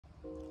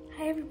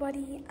Hi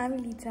everybody, I'm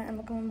Lilitha and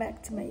welcome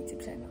back to my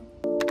YouTube channel.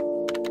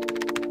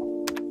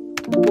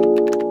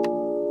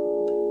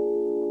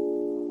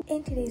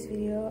 In today's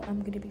video,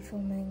 I'm going to be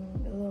filming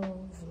a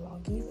little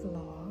vloggy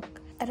vlog.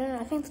 I don't know,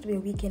 I think it's going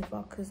to be a weekend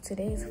vlog because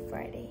today is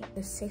Friday,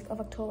 the 6th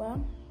of October.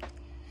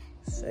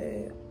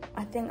 So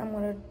I think I'm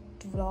going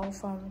to vlog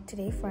from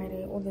today,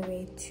 Friday, all the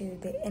way to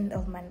the end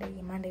of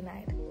Monday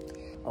night.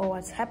 Or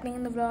what's happening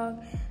in the vlog.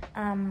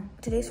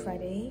 Today's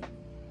Friday.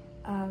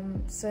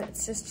 So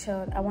it's just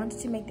chilled. I wanted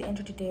to make the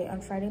intro today on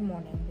Friday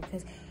morning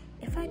because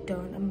if I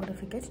don't, I'm gonna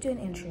forget to do an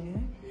intro,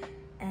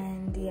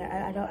 and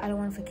yeah, I don't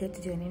want to forget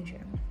to do an intro.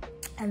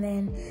 And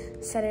then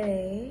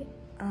Saturday,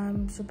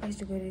 I'm supposed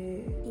to go to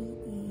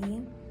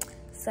EE.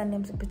 Sunday,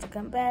 I'm supposed to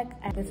come back,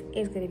 and this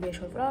is gonna be a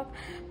short vlog.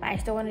 But I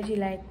still want to do,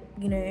 like,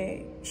 you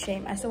know,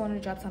 shame. I still want to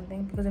drop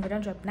something because if I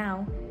don't drop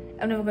now,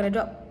 I'm never gonna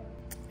drop.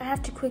 I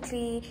have to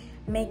quickly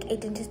make a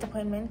dentist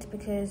appointment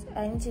because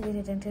I need to go to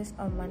the dentist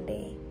on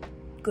Monday.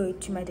 Go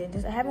to my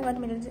dentist. I haven't gone to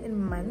my dentist in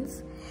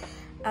months.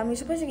 You're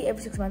supposed to get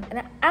every 6 months,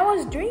 and I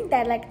was doing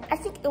that, like, I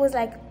think it was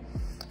like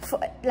for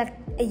like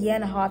a year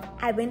and a half.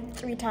 I went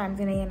 3 times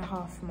in a year and a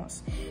half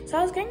most. So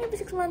I was going every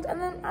 6 months,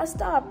 and then I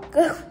stopped.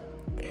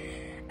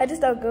 I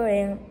just stopped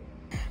going.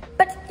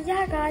 But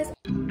yeah, guys.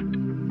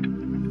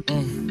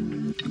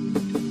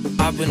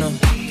 I've been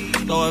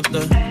throw up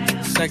the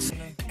sex.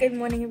 Good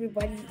morning,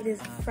 everybody. It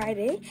is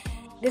Friday.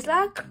 It's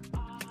like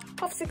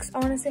 6:30. I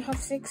want to say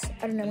 6:30.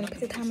 I don't know. I'm gonna put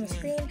the time on the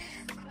screen.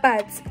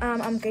 But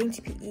I'm going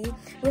to PE. We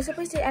were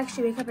supposed to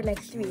actually wake up at like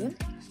 3.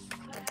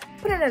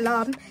 Put an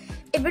alarm.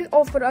 It went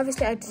off, but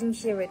obviously I didn't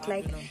hear it.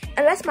 Like,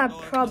 and that's my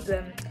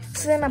problem.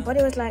 So then my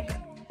body was like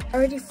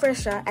already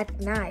fresher at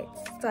night,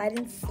 so I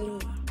didn't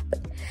sleep.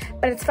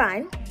 But it's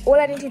fine. All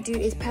I need to do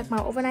is pack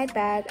my overnight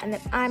bag, and then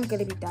I'm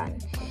gonna be done.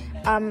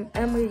 And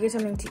I'm gonna get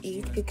something to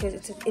eat because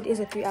it is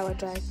a 3-hour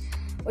drive,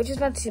 which is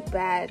not too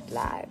bad.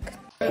 Like,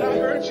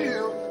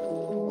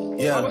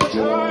 yeah.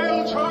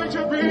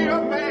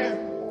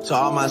 To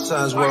all my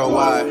sons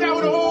worldwide,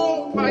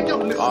 all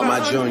my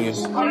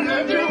juniors, I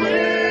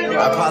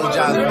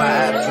apologize for my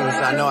absence.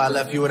 I know I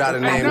left you without a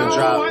name to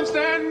drop. I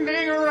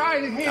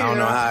don't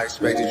know how I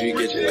expected you to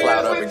get your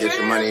clout up and get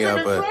your money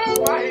up, but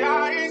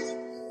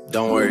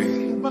don't worry,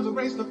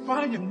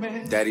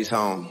 Daddy's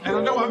home. And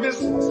I know I miss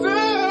so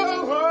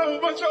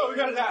much of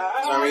your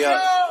life. Turn me up.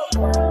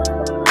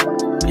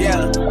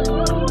 Yeah,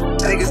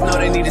 niggas know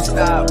they need to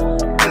stop.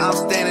 Now I'm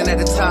standing at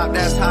the top,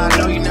 that's how I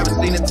know you never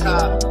seen the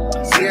top.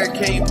 Sierra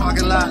King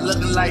parking lot,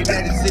 looking like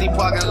Magic City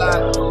parking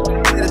lot.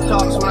 Hear the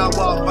talks when I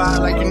walk by,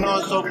 like you know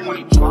it's open when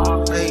you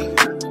drop. Hey,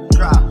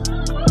 drop.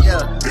 Yeah,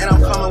 and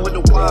I'm coming with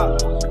the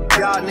wop.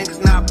 Y'all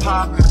niggas not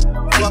popping.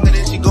 Fuck it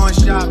and she going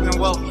shopping.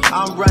 Well,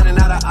 I'm running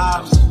out of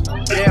options.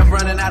 Yeah, I'm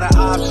running out of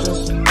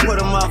options. Put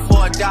them up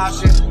for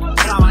adoption.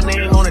 Sign my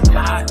name on the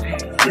dot.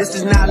 This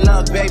is not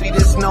love, baby.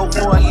 This no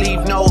boy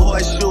leave, no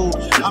horseshoe.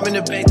 I'm in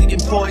the bank to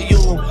import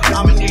you.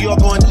 I'm in New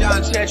York on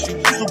John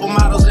Cheshire.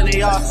 Supermodels and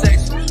they all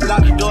sexy.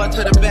 Lock the door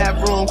to the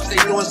bathroom cause they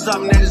doing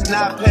something that is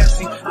not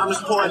Pepsi. I'm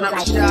just pouring up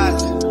the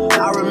shots.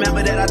 I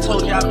remember that I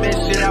told you I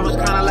missed you. That was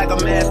kinda like a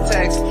mass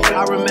text.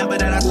 I remember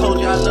that I told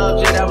you I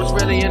loved you. That was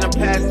really in the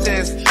past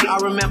tense. I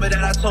remember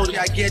that I told you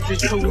I get you.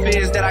 Truth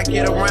is that I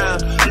get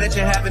around. Let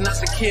you having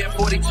us a kid,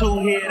 42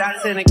 here. I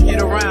tend to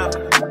get around.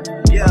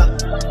 Yeah.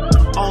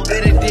 On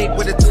Benedict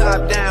with the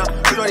top down.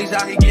 Shorties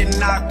out here getting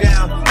knocked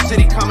down.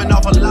 City coming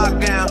off a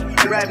lockdown.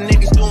 Rap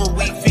niggas doing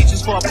weak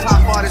features for a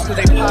pop artist cause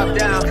they pop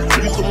down.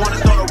 Used to wanna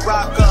throw the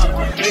rock up.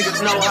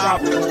 Niggas know how.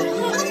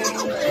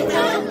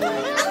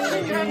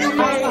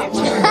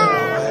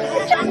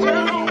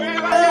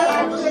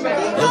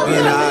 Look me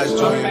in the eyes,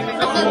 Joey.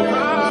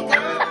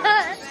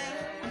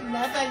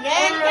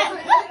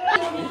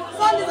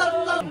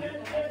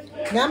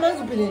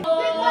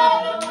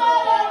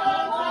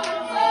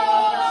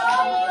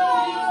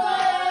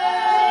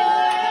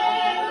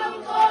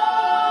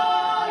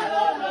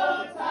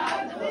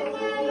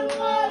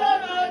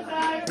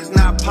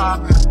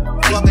 Popping,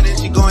 fuck it and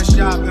she going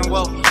shopping.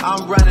 Well,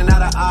 I'm running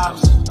out of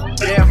options.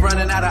 Yeah, I'm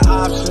running out of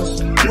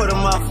options. Put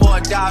them up for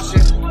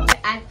adoption.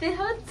 At the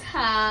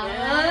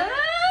hotel,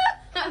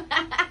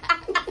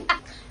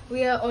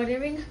 we are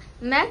ordering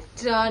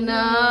McDonald's.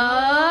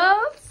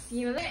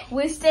 You know,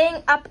 we're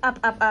staying up,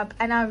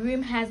 and our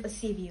room has a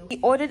sea view. We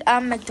ordered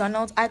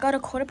McDonald's. I got a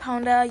quarter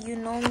pounder. You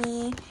know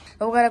me.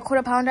 We got a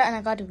quarter pounder, and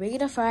I got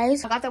regular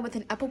fries. I got that with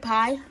an apple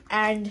pie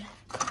and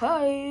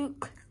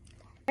Coke.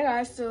 Hey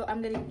guys, so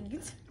I'm gonna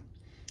eat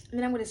and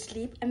then I'm gonna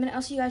sleep, and then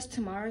I'll see you guys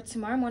tomorrow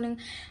morning.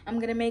 I'm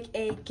gonna make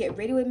a get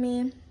ready with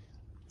me.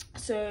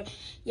 So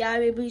yeah,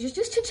 we'll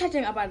just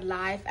chit-chatting about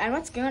life and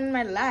what's going on in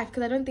my life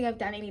because I don't think I've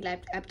done any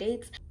live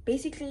updates.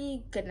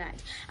 Basically, good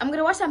night. I'm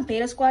gonna watch some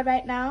Beta Squad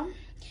right now,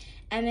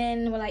 and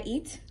then will I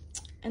eat,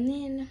 and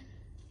then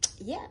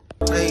yeah.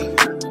 Hey,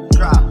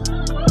 drop.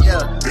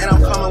 Yeah, and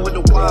I'm coming with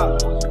the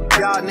wop.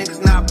 Y'all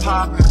niggas not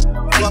popping.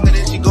 Fuck it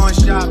and she going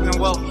shopping.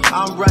 Well,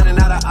 I'm running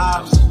out of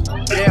options.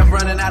 Yeah, I'm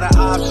running out of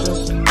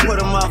options. Put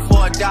them up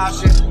for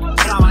adoption.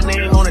 Sign my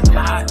name on the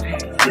dot.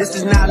 This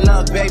is not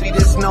love, baby.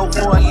 This no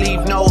boy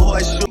leave, no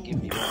horseshoe.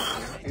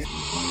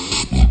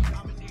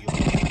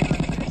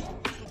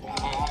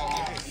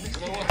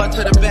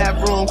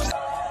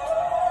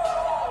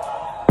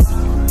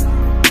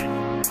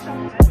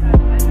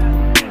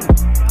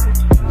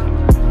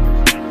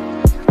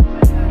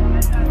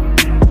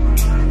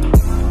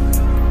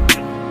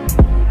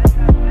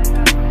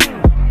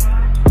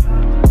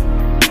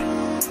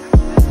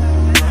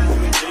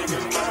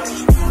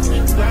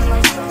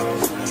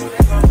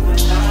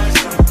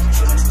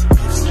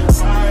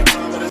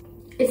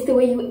 It's the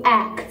way you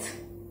act.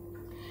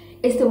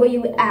 It's the way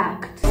you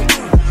act.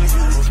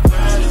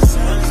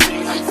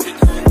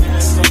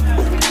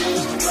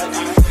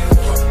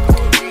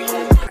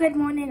 Good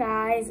morning,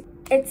 guys.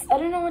 I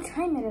don't know what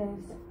time it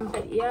is.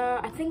 But yeah,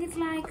 I think it's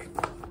like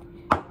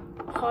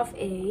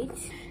 8:30.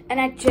 And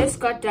I just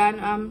got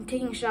done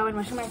taking a shower and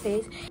washing my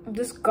face.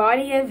 This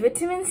Garnier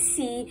Vitamin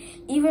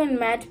C Even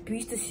Matte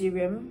Booster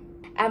Serum.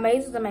 I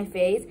used it on my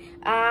face.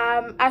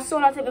 I saw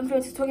lots of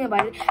influencers talking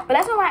about it, but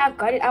that's not why I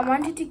got it. I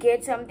wanted to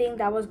get something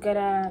that was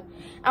gonna,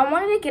 I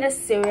wanted to get a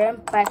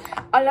serum, but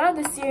a lot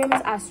of the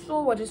serums I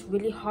saw were just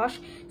really harsh,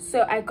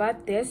 so I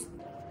got this.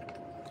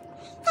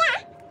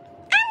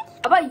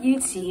 About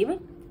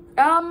YouTube,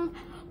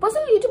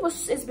 posting on YouTube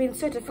has been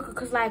so difficult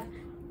because, like,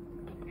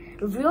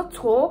 real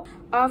talk,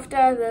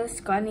 after this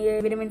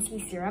Garnier Vitamin C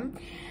Serum,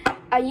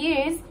 I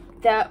use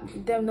the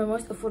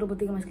most affordable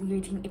thing on my skincare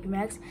routine,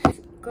 Epimax.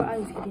 Girl, I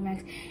use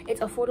Epimax. It's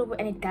affordable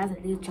and it does a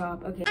good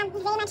job. Okay. Very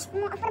much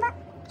more affordable. I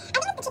think it's the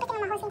cheapest thing on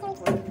my whole skincare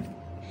routine.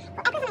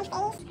 Whatever my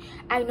face.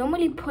 I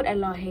normally put a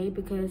lot here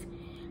because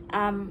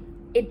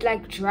it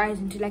like dries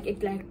into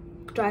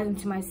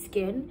my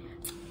skin.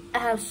 I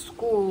have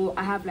school,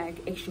 I have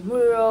like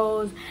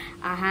extramurals,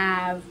 I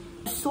have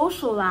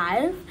social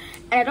life,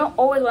 and I don't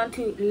always want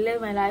to live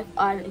my life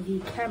on the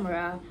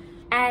camera.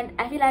 And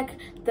I feel like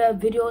the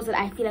videos that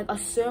I feel like are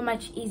so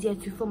much easier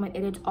to film and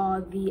edit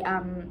are the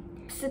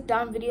sit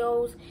down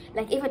videos.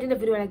 Like if I did a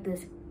video like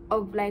this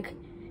of like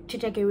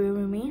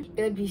Gqeberha,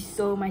 it would be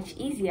so much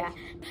easier.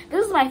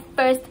 This is my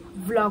first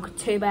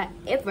Vlogtober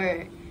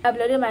ever. I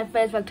uploaded my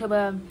first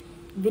Vlogtober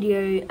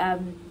video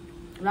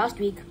last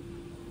week.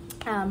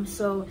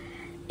 So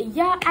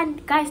yeah,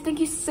 and guys, thank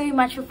you so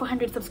much for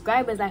 400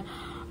 subscribers. Like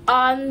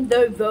on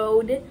the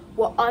road,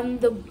 we're on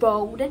the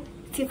road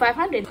to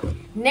 500.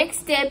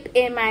 Next step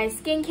in my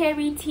skincare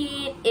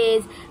routine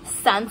is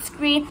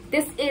sunscreen.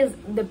 This is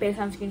the best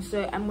sunscreen,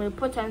 so I'm gonna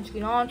put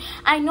sunscreen on.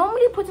 I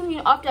normally put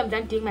sunscreen after I'm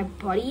done doing my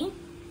body,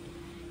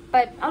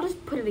 but I'll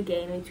just put it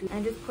again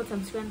and just put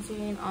some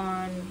sunscreen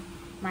on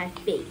my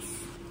face.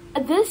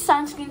 This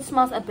sunscreen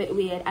smells a bit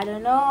weird. I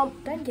don't know.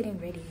 I'm getting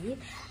ready.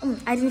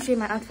 I didn't show you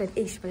my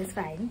outfit-ish, but it's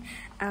fine.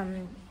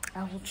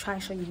 I will try to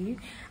show you.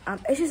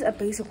 It's just a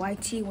basic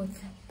white tee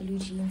with blue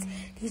jeans.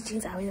 These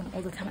jeans, I wear them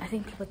all the time. I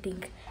think people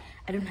think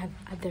I don't have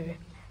other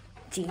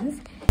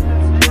jeans.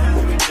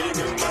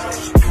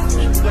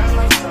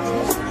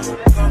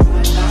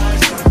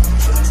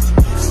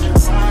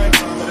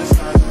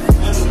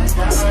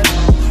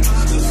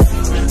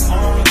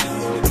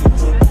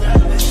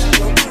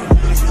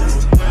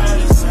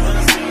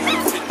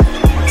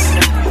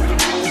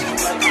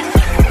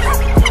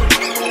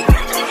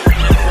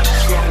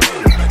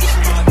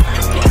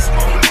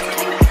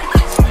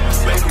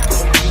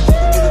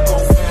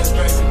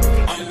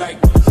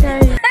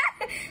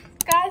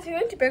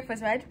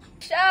 Breakfast, right?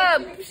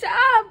 Sharp,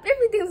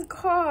 everything's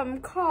calm.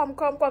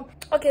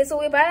 Okay, so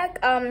we're back.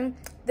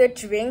 The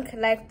drink,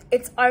 like,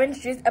 it's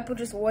orange juice, apple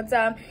juice,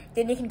 water.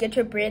 Then you can get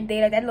your bread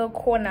there, like that little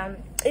corner.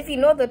 If you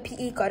know the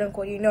PE garden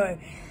code, you know.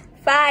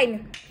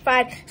 Fine.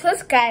 So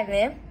this guy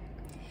there,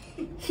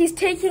 he's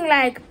taking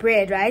like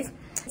bread, right?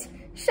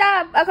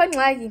 Sharp, I can't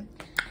like it.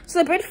 So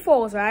the bread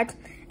falls, right?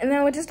 And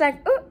then we're just like,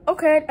 oh,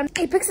 okay. And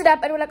he picks it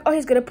up and we're like, oh,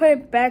 he's gonna put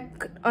it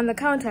back on the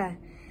counter.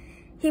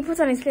 He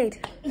puts on his plate.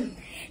 And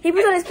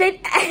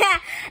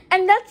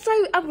that's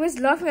why I was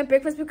laughing at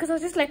breakfast, because I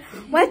was just like,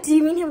 what do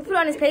you mean he put it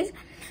on his plate?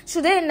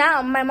 So then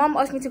now my mom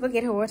asked me to go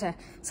get her water.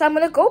 So I'm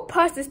gonna go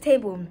past this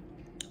table.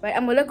 Right?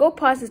 I go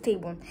past the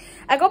table.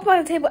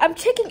 I'm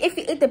checking if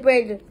he ate the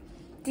bread.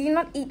 Did he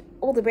not eat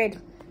all the bread?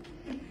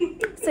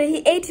 So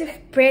he ate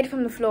bread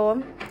from the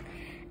floor.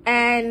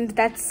 And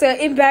that's so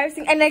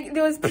embarrassing. And like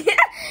there was pouring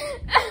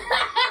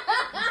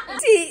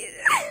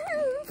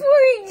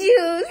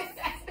juice.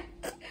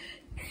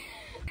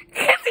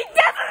 Because he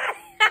doesn't.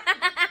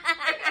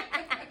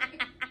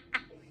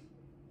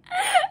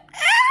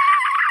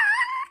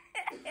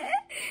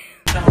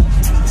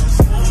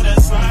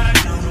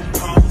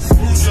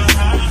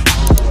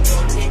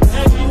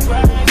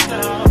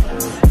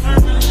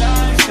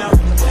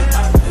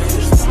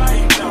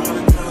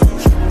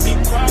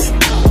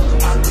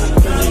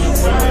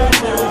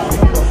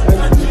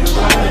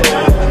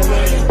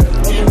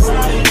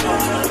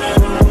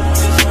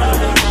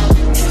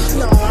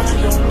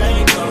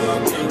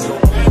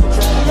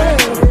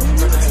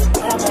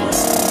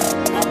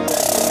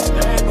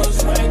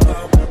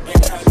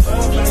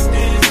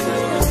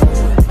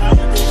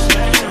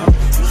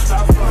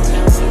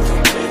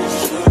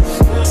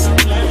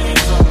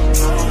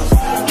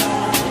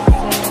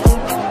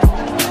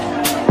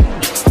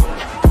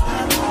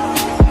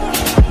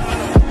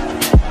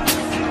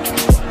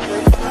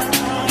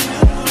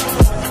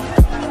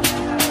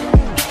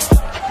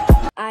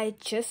 I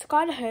just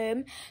got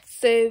home,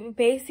 so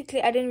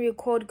basically I didn't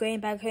record going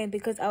back home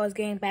because I was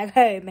going back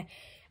home.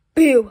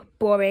 Boo,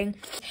 boring.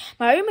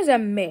 My room is a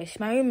mess.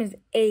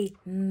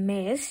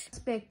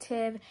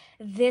 Perspective,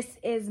 this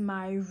is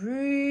my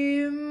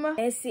room.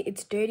 Let's see,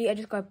 it's dirty. I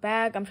just got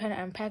back. I'm trying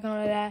to unpack and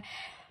all of that.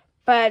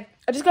 But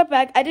I just got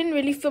back. I didn't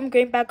really film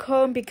going back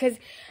home because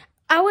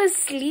I was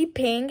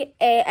sleeping,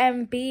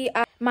 and B,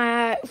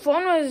 my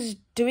phone was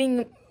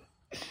doing,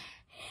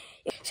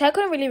 so I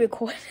couldn't really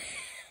record.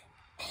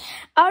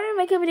 I wouldn't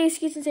make up an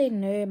excuse and say,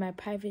 no, my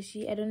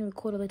privacy, I don't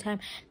record all the time.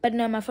 But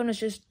no, my phone was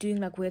just doing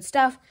like weird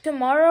stuff.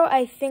 Tomorrow,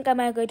 I think I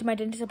might go to my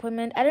dentist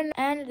appointment. I don't know.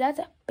 And that's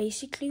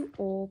basically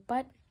all.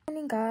 But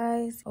morning,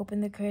 guys.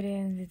 Open the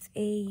curtains. It's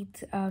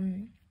 8.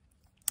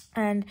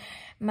 And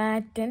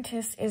my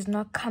dentist is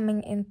not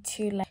coming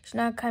into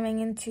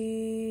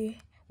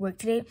work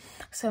today.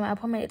 So my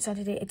appointment is not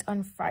today. It's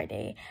on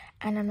Friday.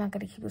 And I'm not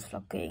going to keep this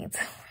vlog going. It's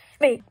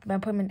Friday. My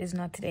appointment is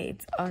not today.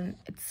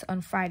 It's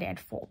on Friday at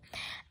 4.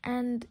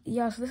 And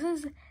yeah, so this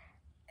is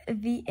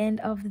the end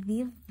of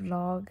the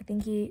vlog.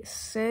 Thank you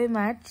so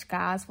much,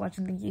 guys, for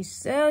watching. Thank you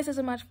so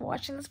much for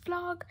watching this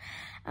vlog.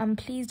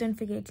 Please don't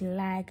forget to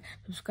like,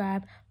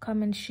 subscribe,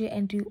 comment, share,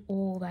 and do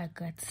all that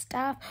good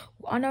stuff.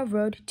 We're on our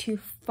road to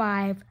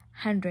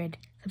 500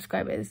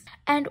 subscribers.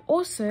 And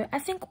also, I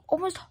think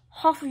almost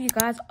half of you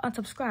guys aren't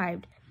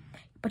subscribed,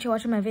 but you're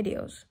watching my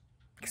videos.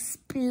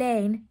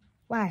 Explain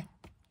why.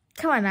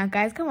 Come on now,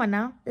 guys. Come on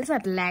now. Let's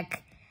not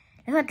lag.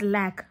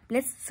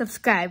 Let's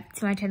subscribe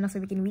to my channel so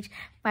we can reach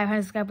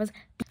 500 subscribers.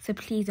 So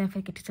please don't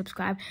forget to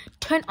subscribe.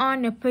 Turn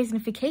on your post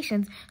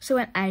notifications so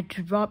when I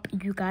drop,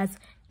 you guys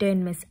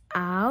don't miss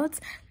out.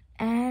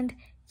 And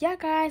yeah,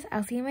 guys,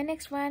 I'll see you in my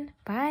next one.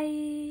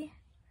 Bye.